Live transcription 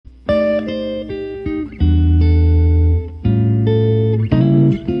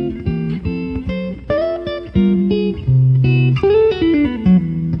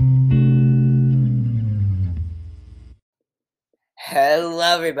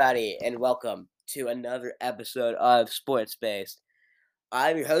everybody, and welcome to another episode of Sports Based.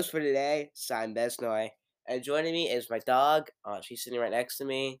 I'm your host for today, Simon Besnoy, and joining me is my dog. She's sitting right next to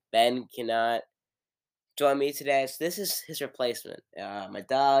me. Ben cannot join me today, so this is his replacement. My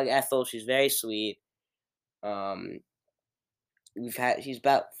dog Ethel. She's very sweet. Um, she's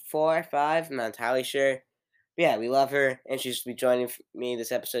about 4 or 5. I'm not entirely sure. But yeah, we love her, and she's be joining me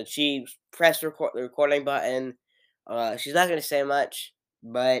this episode. She pressed the recording button. She's not gonna say much,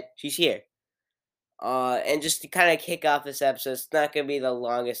 but she's here. And just to kind of kick off this episode, it's not gonna be the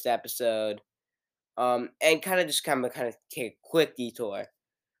longest episode. And kind of take a quick detour.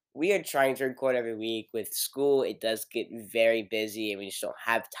 We are trying to record every week. With school, it does get very busy, and we just don't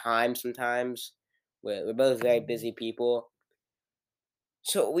have time sometimes. We're both very busy people,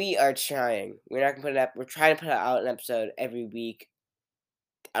 so we are trying. We're not gonna put it up. We're trying to put out an episode every week.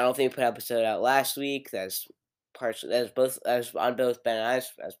 I don't think we put an episode out last week. That's partially that's on both Ben and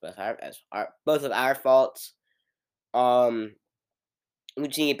I's as both of our faults. Um, we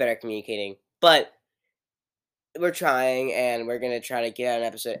just need to get better at communicating. But we're trying, and we're gonna try to get out an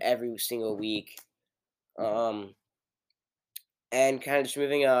episode every single week. Um, and kind of just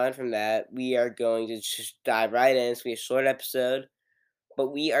moving on from that, we are going to just dive right in. It's gonna be a short episode,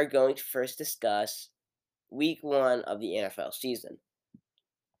 but we are going to first discuss week 1 of the NFL season.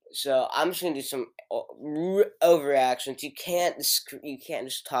 So I'm just gonna do some overreactions. You can't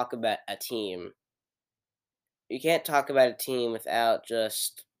just talk about a team. You can't talk about a team without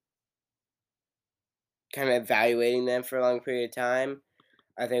just kind of evaluating them for a long period of time.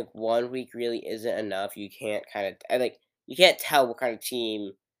 I think 1 week really isn't enough. You can't you can't tell what kind of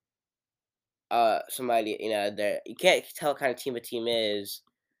team somebody you can't tell what kind of team a team is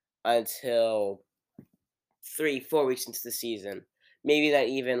until 3 4 weeks into the season. Maybe not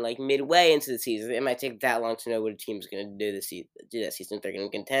even like midway into the season. It might take that long to know what a team's gonna do do that season. If they're gonna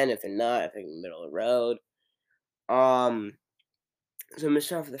contend, if they're not, if they're in the middle of the road. So I'm gonna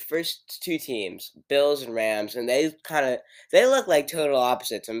start with the first two teams, Bills and Rams, and they look like total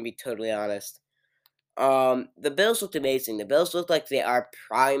opposites. I'm gonna be totally honest. The Bills looked amazing. The Bills look like they are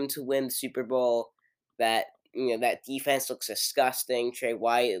primed to win the Super Bowl. That defense looks disgusting. Trey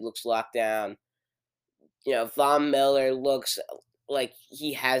White looks locked down. Von Miller looks like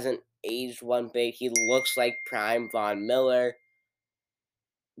he hasn't aged one bit. He looks like prime Von Miller.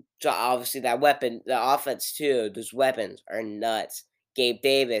 So obviously the offense too, those weapons are nuts. Gabe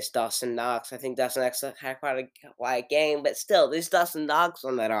Davis, Dawson Knox. I think Dawson Knox had quite a quiet game, but still, there's Dawson Knox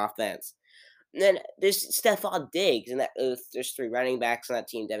on that offense. And then there's Stephon Diggs, and there's 3 running backs on that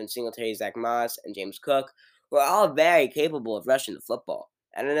team: Devin Singletary, Zach Moss, and James Cook, who are all very capable of rushing the football.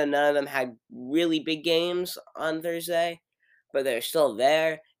 And I know none of them had really big games on Thursday, but they're still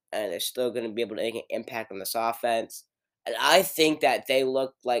there, and they're still going to be able to make an impact on this offense. And I think that they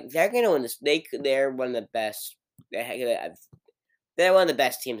look like they're going to win this. They're one of the best. They're one of the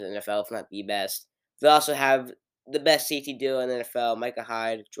best teams in the NFL, if not the best. They also have the best safety duo in the NFL: Micah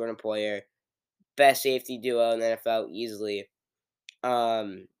Hyde, Jordan Poyer. Best safety duo in the NFL easily.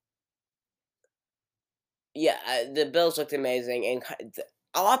 Um, yeah, the Bills looked amazing, and the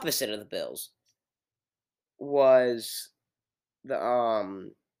opposite of the Bills was the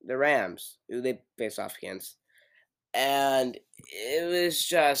Rams, who they faced off against, and it was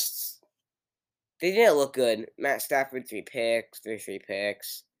just they didn't look good. Matt Stafford 3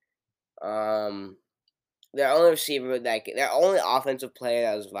 picks. Um, their only offensive player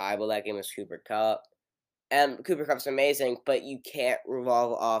that was viable that game was Cooper Kupp. And Cooper Cup's amazing, but you can't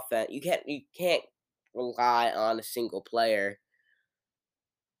revolve offense. You can't rely on a single player,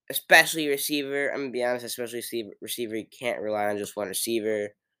 especially receiver. I'm gonna be honest, especially receiver. You can't rely on just one receiver.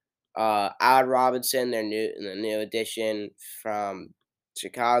 Allen Robinson, the new addition from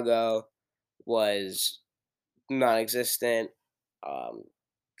Chicago, was non-existent. Um,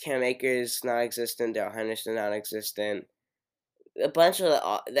 Cam Akers non-existent. Darrell Henderson non-existent. A bunch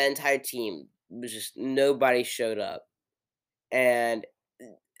of the entire team was just nobody showed up, and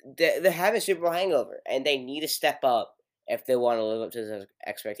they're having a Super Bowl hangover, and they need to step up if they want to live up to those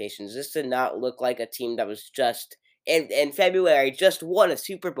expectations. This did not look like a team that was just in February just won a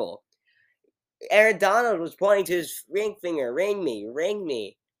Super Bowl. Aaron Donald was pointing to his ring finger, "Ring me, ring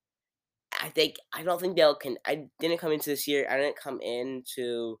me." I don't think they'll can. I didn't come into this year. I didn't come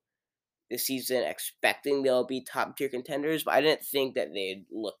into the season expecting they'll be top tier contenders, but I didn't think that they'd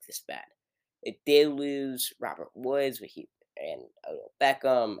look this bad. They did lose Robert Woods, and Odell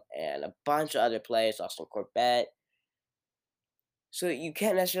Beckham and a bunch of other players, Austin Corbett. So you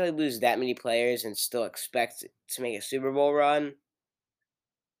can't necessarily lose that many players and still expect to make a Super Bowl run.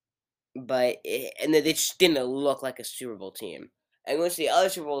 And then they just didn't look like a Super Bowl team. I'm going to the other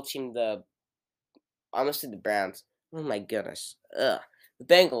Super Bowl team, I almost said the Browns. Oh my goodness. Ugh. The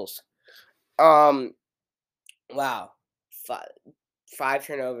Bengals. Um, wow. Five, five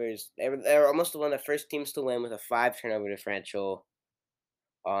turnovers. They were almost one of the first teams to win with a five turnover differential.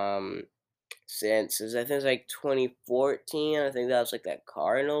 Um, since I think it's like 2014. I think that was like that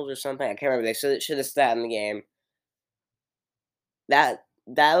Cardinals or something. I can't remember. They should have stat in the game. That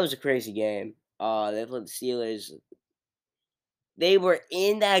was a crazy game. They played the Steelers. They were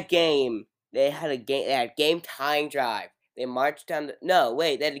in that game. They had a game tying drive. They marched down the no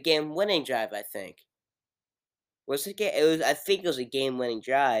wait. They had a game winning drive. I think was it game. It was. I think it was a game winning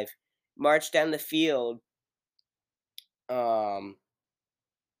drive. Marched down the field. Um.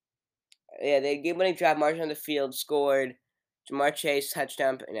 Yeah, they game winning drive. Marched down the field. Scored. Jamar Chase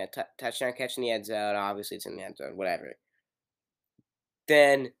touchdown. Touchdown catch in the end zone. Obviously, it's in the end zone. Whatever.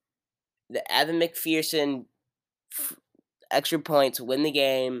 Then the Evan McPherson extra point to win the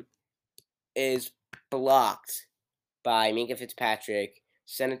game is blocked by Minka Fitzpatrick.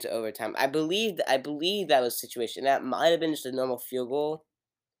 Send it to overtime. I believe that was the situation. That might have been just a normal field goal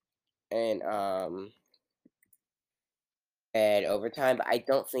and and overtime, but I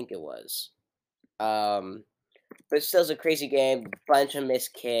don't think it was. Um, but still, it's a crazy game. Bunch of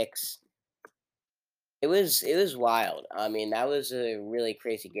missed kicks. It was wild. I mean, that was a really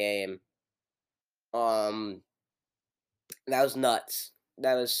crazy game. Um, that was nuts.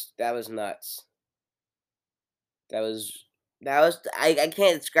 That was nuts. That was I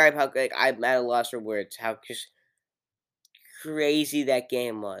can't describe how like I'm at a loss for words. How just crazy that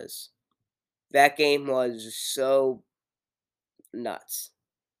game was. That game was so nuts.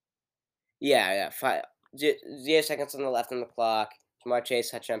 Yeah, yeah. 0 seconds on the left on the clock. Jamar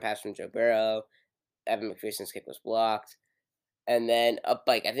Chase touchdown pass from Joe Burrow. Evan McPherson's kick was blocked, and then up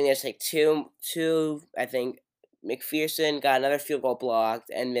like I think there's like two. I think McPherson got another field goal blocked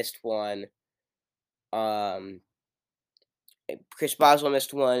and missed one. Um, Chris Boswell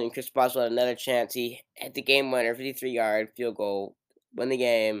missed one, and Chris Boswell had another chance. He hit the game winner, 53-yard field goal, win the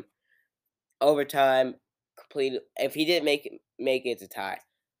game, overtime, complete. If he didn't make it, it's a tie.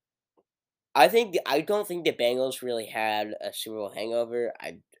 I don't think the Bengals really had a Super Bowl hangover.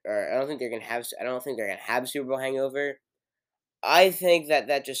 I don't think they're gonna have. I don't think they're gonna have a Super Bowl hangover. I think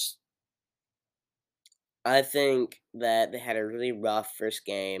that just. I think that they had a really rough first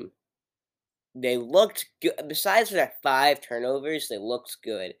game. They looked good. Besides for that five turnovers, they looked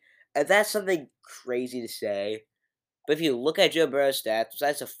good. And that's something crazy to say. But if you look at Joe Burrow's stats,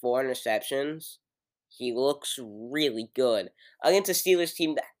 besides the four interceptions, he looks really good against a Steelers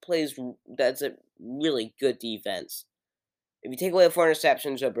team that's a really good defense. If you take away the four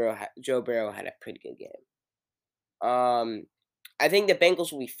interceptions, Joe Burrow had a pretty good game. I think the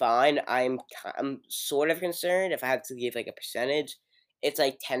Bengals will be fine. I'm sort of concerned if I have to give like a percentage. It's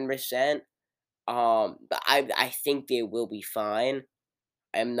like 10%. But I think they will be fine.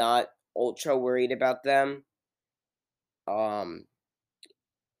 I'm not ultra worried about them. Um,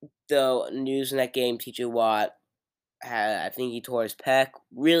 the news in that game, TJ Watt I think he tore his pec.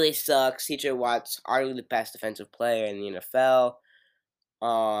 Really sucks. TJ Watt's arguably the best defensive player in the NFL.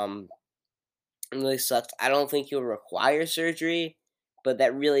 Um, it really sucks. I don't think he'll require surgery, but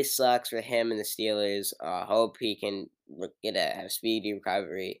that really sucks for him and the Steelers. Hope he can have a speedy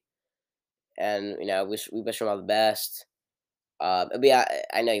recovery, and we wish him all the best. I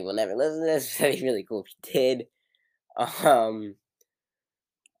know you will never listen to this. That'd be really cool if you did. Um,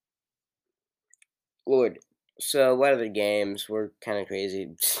 Lord. So what other games were kind of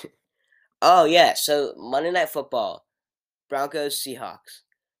crazy? Oh yeah. So Monday Night Football, Broncos Seahawks.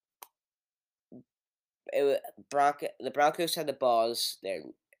 The Broncos had the balls. They're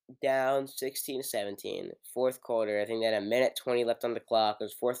down 16-17. Fourth quarter. I think they had a minute 20 left on the clock. It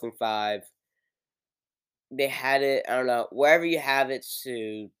was 4th and 5. They had it. I don't know wherever you have it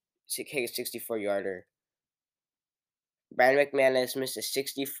to kick a 64-yarder. Brandon McManus missed a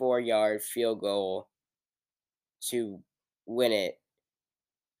 64-yard field goal to win it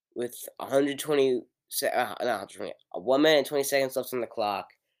with 120, not 120, 1 minute and 20 seconds left on the clock.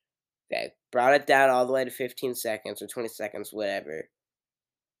 They brought it down all the way to 15 seconds or 20 seconds, whatever.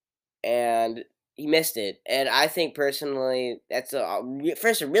 And he missed it. And I think personally, that's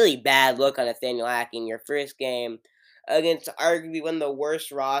first a really bad look on Nathaniel Hackett in your first game against arguably one of the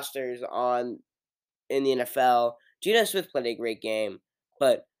worst rosters in the NFL. Geno Smith played a great game,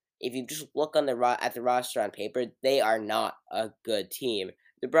 but if you just look on at the roster on paper, they are not a good team.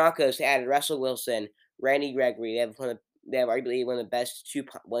 The Broncos added Russell Wilson, Randy Gregory. They have arguably one of the best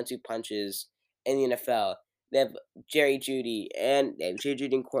 1-2 punches in the NFL. They have Jerry Jeudy and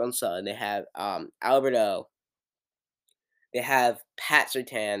Courtland Sutton. They have Alberto. They have Pat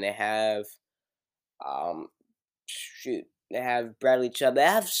Surtain. They have um shoot. They have Bradley Chubb. They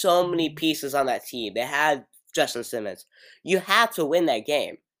have so many pieces on that team. They had Justin Simmons. You have to win that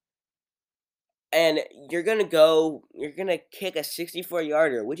game. And you're gonna kick a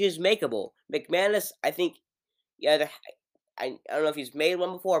 64-yarder, which is makeable. McManus, I think, yeah, I don't know if he's made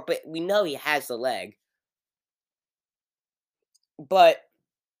one before, but we know he has the leg. But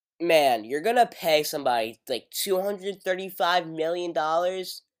man, you're gonna pay somebody like $235 million,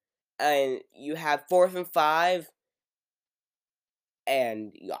 and you have 4th and 5,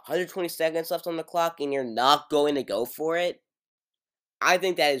 and you got 120 seconds left on the clock, and you're not going to go for it. I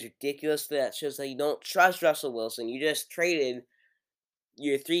think that is ridiculous. That shows that you don't trust Russell Wilson. You just traded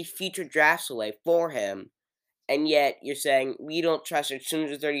your 3 future drafts away for him, and yet you're saying we don't trust our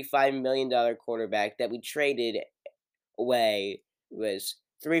 $235 million quarterback that we traded away. Was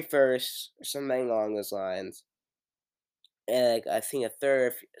 3 firsts or something along those lines. And like, I think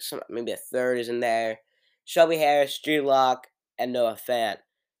maybe a third is in there. Shelby Harris, Drew Lock, and Noah Fant.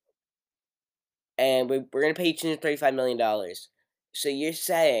 And we're gonna pay you $235 million. So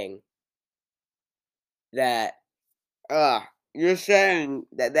that you're saying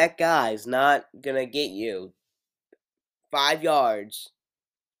that that guy's not gonna get you 5 yards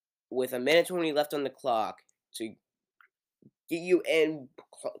with a minute 20 left on the clock to get you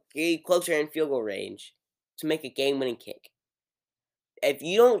closer in field goal range to make a game-winning kick. If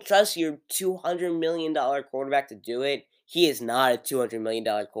you don't trust your $200 million quarterback to do it, he is not a $200 million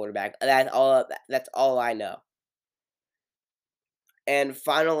quarterback. That's all I know. And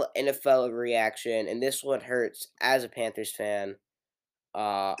final NFL reaction, and this one hurts as a Panthers fan.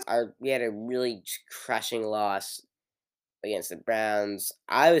 We had a really crushing loss against the Browns.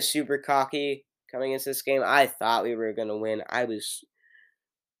 I was super cocky coming into this game. I thought we were gonna win. I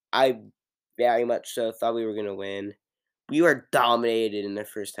very much so thought we were gonna win. We were dominated in the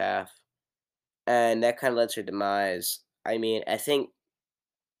first half, and that kind of led to our demise. I mean, I think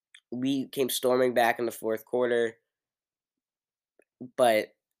we came storming back in the fourth quarter,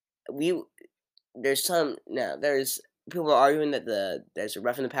 but we there's people arguing that there's a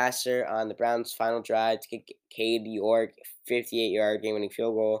roughing the passer on the Browns' final drive to get Cade York 58-yard game-winning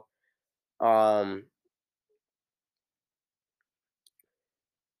field goal.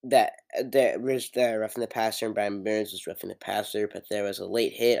 That was the roughing the passer, and Brian Burns was roughing the passer, but there was a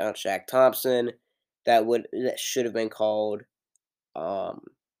late hit on Shaq Thompson that should have been called. Um,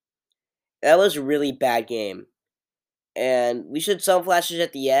 that was a really bad game, and we showed some flashes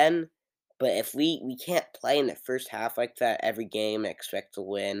at the end. But if we can't play in the first half like that every game and expect to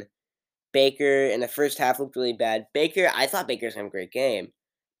win. Baker in the first half looked really bad. I thought Baker's having a great game.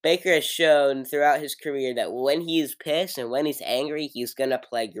 Baker has shown throughout his career that when he's pissed and when he's angry, he's gonna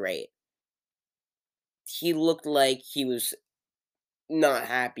play great. He looked like he was not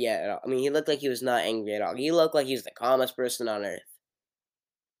happy at all. I mean, he looked like he was not angry at all. He looked like he was the calmest person on earth.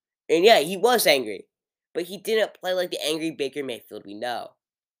 And yeah, he was angry, but he didn't play like the angry Baker Mayfield we know.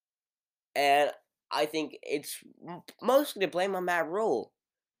 And I think it's mostly to blame on Matt Rule.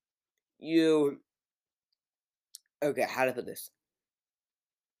 You okay? How to put this?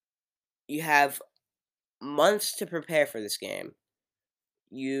 You have months to prepare for this game.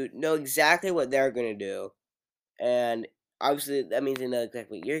 You know exactly what they're gonna do, and obviously that means they know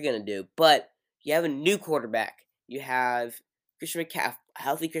exactly what you're gonna do. But you have a new quarterback. You have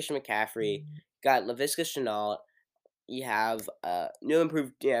healthy Christian McCaffrey. Got Laviska Shenault. You have new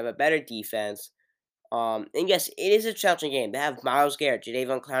improved. You have a better defense. And yes, it is a challenging game. They have Myles Garrett,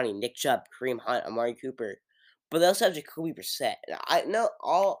 Jadeveon Clowney, Nick Chubb, Kareem Hunt, Amari Cooper, but they also have Jacoby Brissett. And I know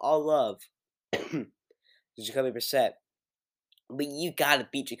all love Jacoby Brissett, but you gotta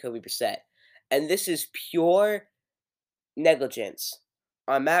beat Jacoby Brissett. And this is pure negligence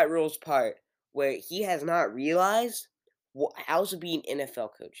on Matt Rule's part, where he has not realized how to be an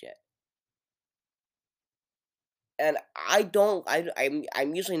NFL coach yet. And I don't,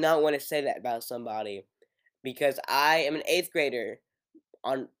 I'm usually not one to say that about somebody because I am an eighth grader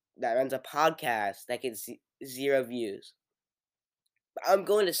on that runs a podcast that gets 0 views. But I'm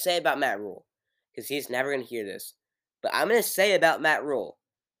going to say about Matt Rule because he's never going to hear this. But I'm going to say about Matt Rule,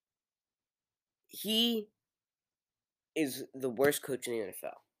 he is the worst coach in the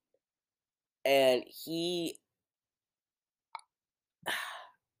NFL. And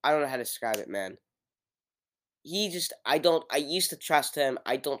I don't know how to describe it, man. I used to trust him.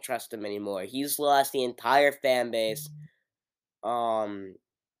 I don't trust him anymore. He's lost the entire fan base. Um,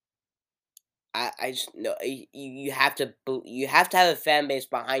 I just no. You have to have a fan base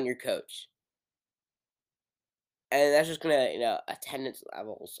behind your coach, and that's just gonna attendance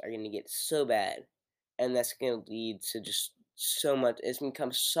levels are gonna get so bad, and that's gonna lead to just so much. It's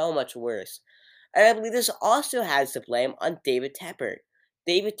become so much worse. And I believe this also has to blame on David Tepper.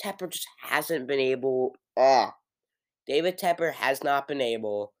 David Tepper just hasn't been able. David Tepper has not been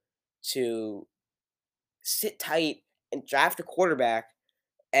able to sit tight and draft a quarterback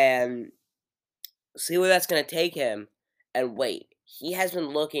and see where that's going to take him and wait. He has been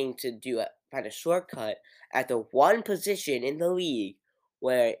looking to find a shortcut at the one position in the league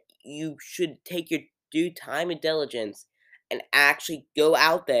where you should take your due time and diligence and actually go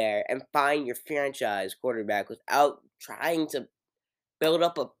out there and find your franchise quarterback without trying to build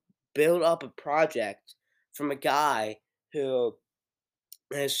up a build up a project from a guy who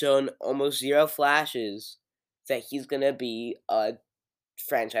has shown almost zero flashes that he's going to be a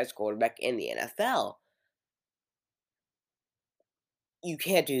franchise quarterback in the NFL. You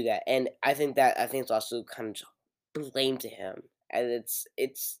can't do that, and I think it's also kind of just blame to him, and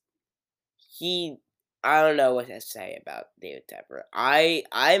it's he. I don't know what to say about David Tepper.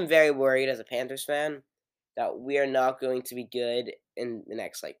 I'm very worried as a Panthers fan that we are not going to be good in the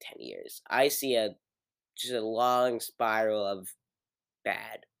next like 10 years. I see a just a long spiral of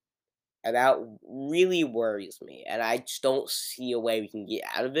bad, and that really worries me. And I just don't see a way we can get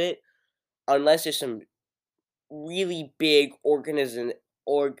out of it unless there's some really big organizational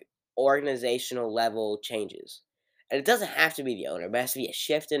level changes. And it doesn't have to be the owner, but it has to be a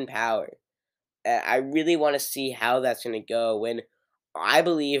shift in power. And I really want to see how that's going to go when I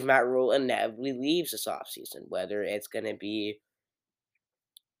believe Matt Rule inevitably leaves this offseason, whether it's going to be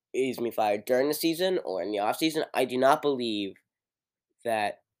he's going to be fired during the season or in the offseason. I do not believe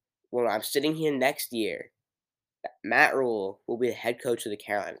that when I'm sitting here next year, that Matt Rule will be the head coach of the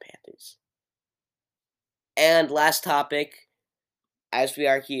Carolina Panthers. And last topic, as we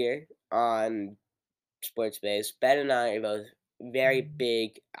are here on Sports Base, Ben and I are both very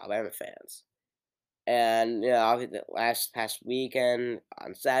big Alabama fans. And obviously the last past weekend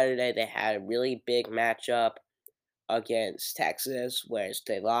on Saturday they had a really big matchup against Texas, where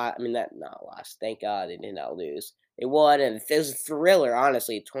they lost. I mean, that not lost. Thank God they did not lose. They won, and it was a thriller.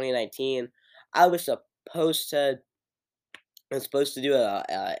 Honestly, 2019. I was supposed to. I was supposed to do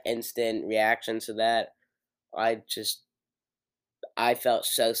a instant reaction to that. I just I felt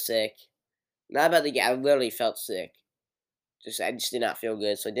so sick. Not about the game. I literally felt sick. I just did not feel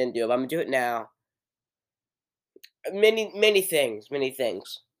good, so I didn't do it. But I'm gonna do it now. Many things, many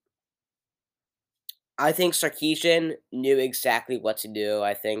things. I think Sarkisian knew exactly what to do.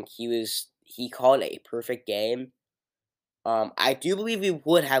 I think he called a perfect game. I do believe we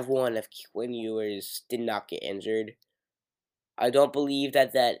would have won if Quinn Ewers did not get injured. I don't believe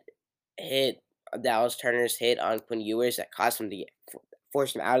that hit, Dallas Turner's hit on Quinn Ewers that caused him to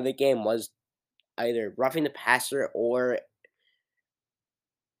forced him out of the game was either roughing the passer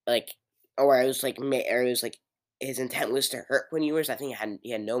like or it was or it was like his intent was to hurt Quinn Ewers. I think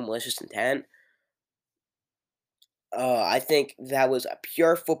he had no malicious intent. I think that was a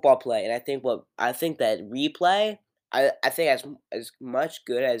pure football play, and I think that replay, I think as much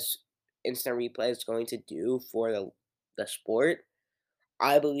good as instant replay is going to do for the sport,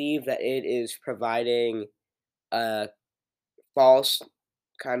 I believe that it is providing a false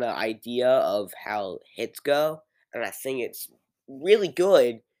kind of idea of how hits go, and I think it's really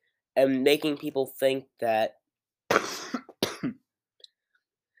good and making people think that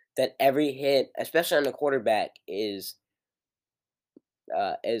that every hit, especially on the quarterback, is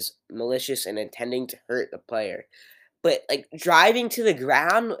malicious and intending to hurt the player. But like driving to the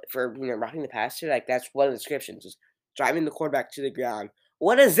ground for roughing the passer, like that's one of the descriptions is driving the quarterback to the ground.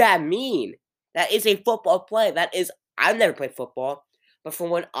 What does that mean? That is a football play. That is I've never played football, but from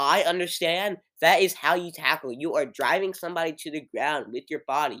what I understand, that is how you tackle. You are driving somebody to the ground with your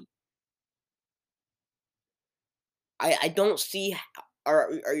body. I don't see how,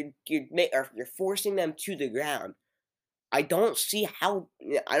 or you're forcing them to the ground. I don't see how.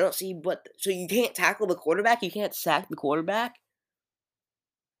 I don't see what. So you can't tackle the quarterback. You can't sack the quarterback.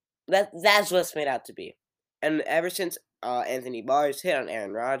 That's what it's made out to be. And ever since Anthony Barr's hit on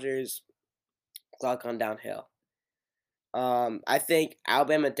Aaron Rodgers, it's all gone downhill. I think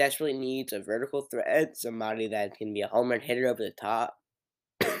Alabama desperately needs a vertical threat, somebody that can be a home run hitter over the top.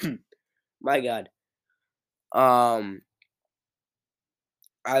 My God. Um,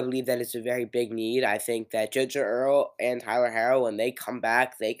 I believe that it's a very big need. I think that JoJo Earl and Tyler Harrell, when they come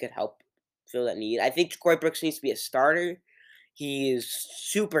back, they could help fill that need. I think Corey Brooks needs to be a starter. He is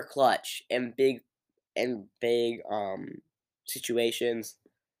super clutch and big situations.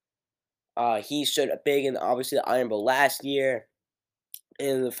 He showed a big in obviously the Iron Bowl last year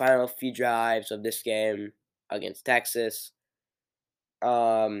in the final few drives of this game against Texas.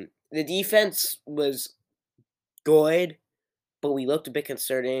 The defense was good. but we looked a bit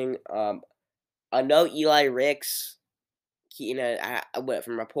concerning. I know Eli Ricks. I went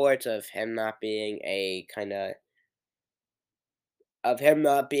from reports of him not being a kind of him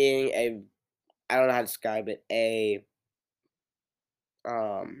not being a I don't know how to describe it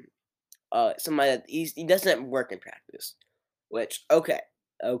um somebody that he doesn't work in practice. Which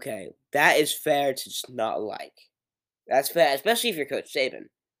okay, that is fair to just not like. That's fair, especially if you're Coach Saban.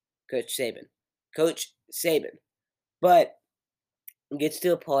 Coach Saban. Coach Saban. But it gets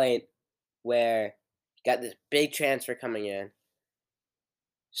to a point where you got this big transfer coming in.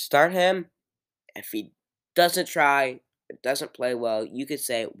 Start him. If he doesn't try, doesn't play well, you could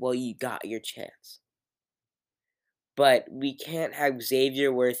say, well, you got your chance. But we can't have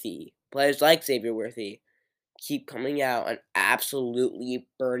Xavier Worthy, players like Xavier Worthy, keep coming out and absolutely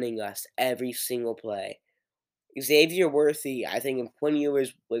burning us every single play. Xavier Worthy, I think, in when he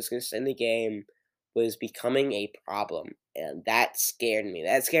was going to end the game, was becoming a problem, and that scared me.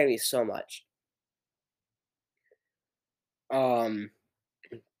 That scared me so much. Um,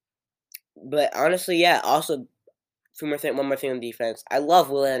 but honestly, yeah. Also, one more thing on defense. I love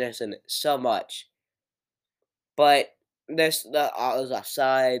Will Anderson so much, but there's all those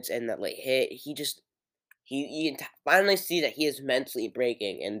offsides and that late hit. You can finally see that he is mentally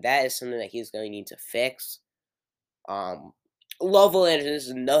breaking, and that is something that he's going to need to fix. Um, love Will Anderson. This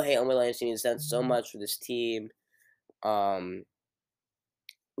is no hate on Will Anderson. He's done so much for this team. Um,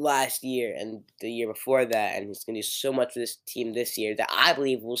 last year and the year before that, and he's going to do so much for this team this year that I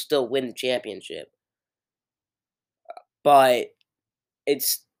believe will still win the championship. But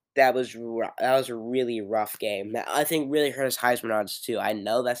it's that was a really rough game. That I think really hurt his Heisman odds too. I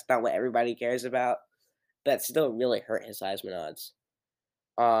know that's not what everybody cares about, but it still really hurt his Heisman odds.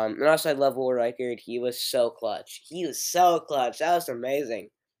 And also I love Will Reichard. He was so clutch. He was so clutch. That was amazing.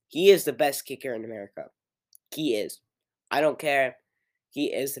 He is the best kicker in America. He is. I don't care.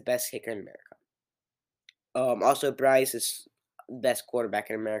 He is the best kicker in America. Also Bryce is best quarterback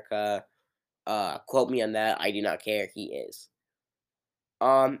in America. Quote me on that. I do not care. He is.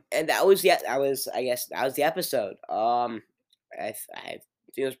 And I guess that was the episode. I think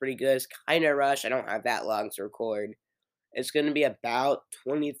it was pretty good. It's kind of rushed. I don't have that long to record. It's gonna be about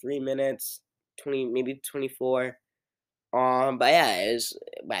 23 minutes, 20 maybe 24. But yeah,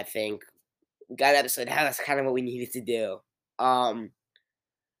 I think got an episode. That's kind of what we needed to do. Um,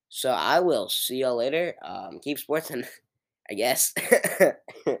 so I will see y'all later. Keep sports and I guess.